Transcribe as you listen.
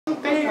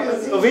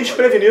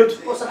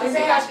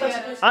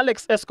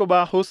Alex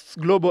Escobar hosts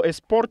Globo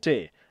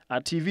Esporte,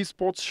 a TV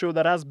sports show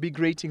that has big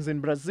ratings in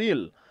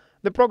Brazil.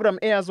 The program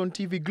airs on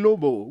TV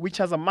Globo, which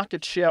has a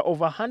market share of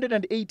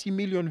 180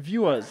 million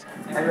viewers,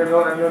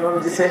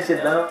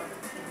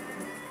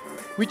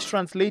 which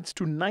translates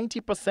to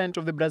 90%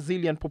 of the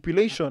Brazilian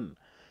population.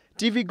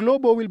 TV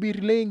Globo will be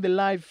relaying the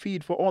live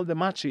feed for all the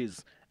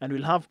matches and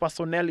will have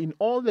personnel in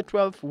all the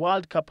 12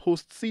 World Cup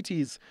host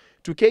cities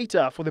to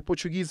cater for the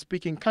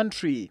Portuguese-speaking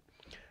country.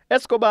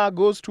 Escobar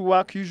goes to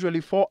work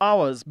usually 4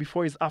 hours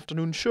before his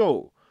afternoon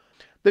show.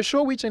 The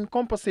show, which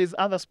encompasses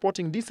other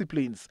sporting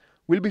disciplines,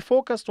 will be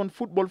focused on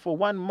football for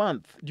 1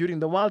 month during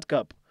the World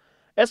Cup.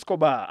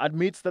 Escobar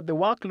admits that the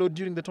workload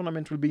during the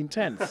tournament will be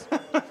intense.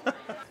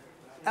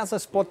 As a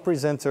sport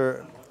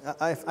presenter,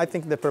 I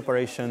think the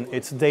preparation,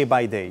 it's day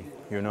by day,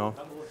 you know.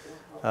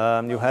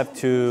 You have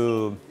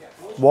to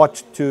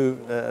watch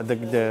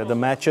the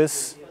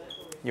matches,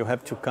 you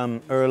have to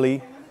come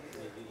early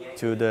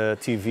to the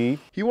TV.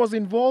 He was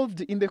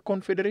involved in the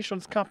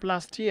Confederations Cup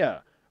last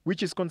year,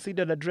 which is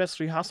considered a dress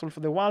rehearsal for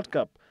the World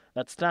Cup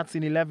that starts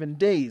in 11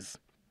 days.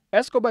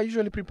 Escobar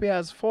usually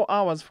prepares 4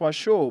 hours for a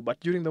show, but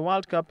during the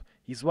World Cup,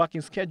 his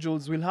working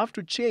schedules will have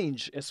to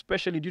change,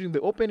 especially during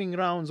the opening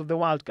rounds of the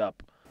World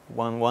Cup.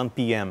 1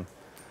 p.m.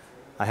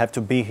 I have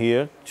to be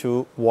here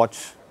to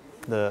watch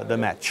the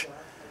match.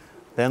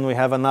 Then we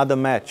have another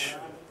match,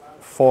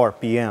 4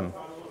 p.m.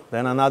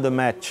 Then another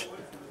match,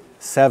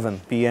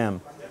 7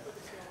 p.m.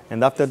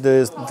 And after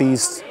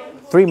these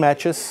 3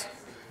 matches,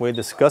 we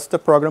discuss the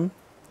program.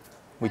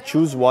 We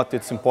choose what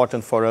it's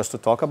important for us to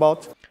talk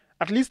about.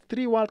 At least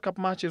 3 World Cup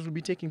matches will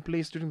be taking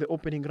place during the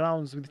opening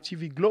rounds, with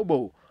TV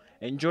Globo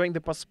enjoying the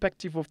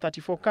perspective of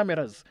 34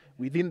 cameras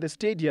within the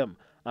stadium,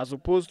 as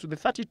opposed to the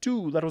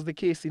 32 that was the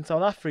case in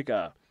South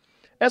Africa.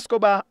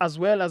 Escobar, as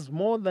well as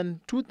more than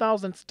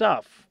 2,000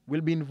 staff, will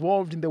be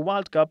involved in the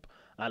World Cup,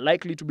 are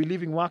likely to be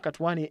leaving work at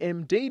 1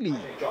 a.m. daily.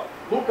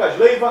 Lucas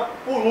Leiva,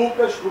 o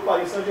Lucas do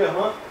Paris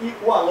Saint-Germain e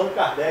o Allan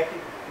Kardec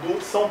do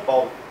São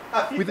Paulo.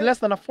 With less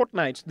than a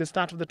fortnight to the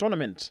start of the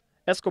tournament,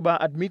 Escobar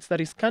admits that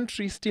his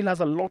country still has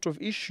a lot of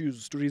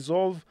issues to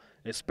resolve,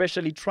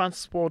 especially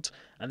transport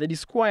and the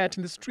disquiet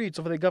in the streets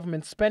over the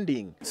government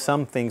spending.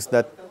 Some things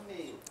that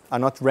are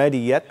not ready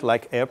yet,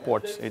 like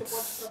airports,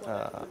 it's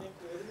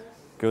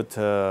good.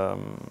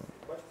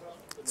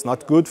 It's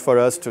not good for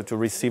us to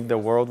receive the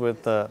world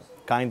with the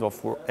kind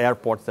of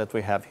airports that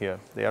we have here.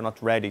 They are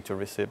not ready to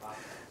receive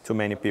too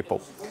many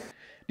people.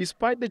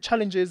 Despite the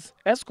challenges,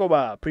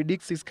 Escobar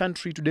predicts his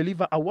country to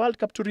deliver a World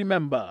Cup to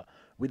remember,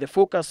 with the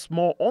focus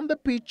more on the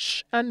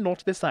pitch and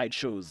not the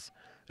sideshows.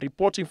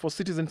 Reporting for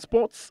Citizen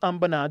Sports, I'm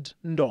Bernard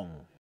Ndong.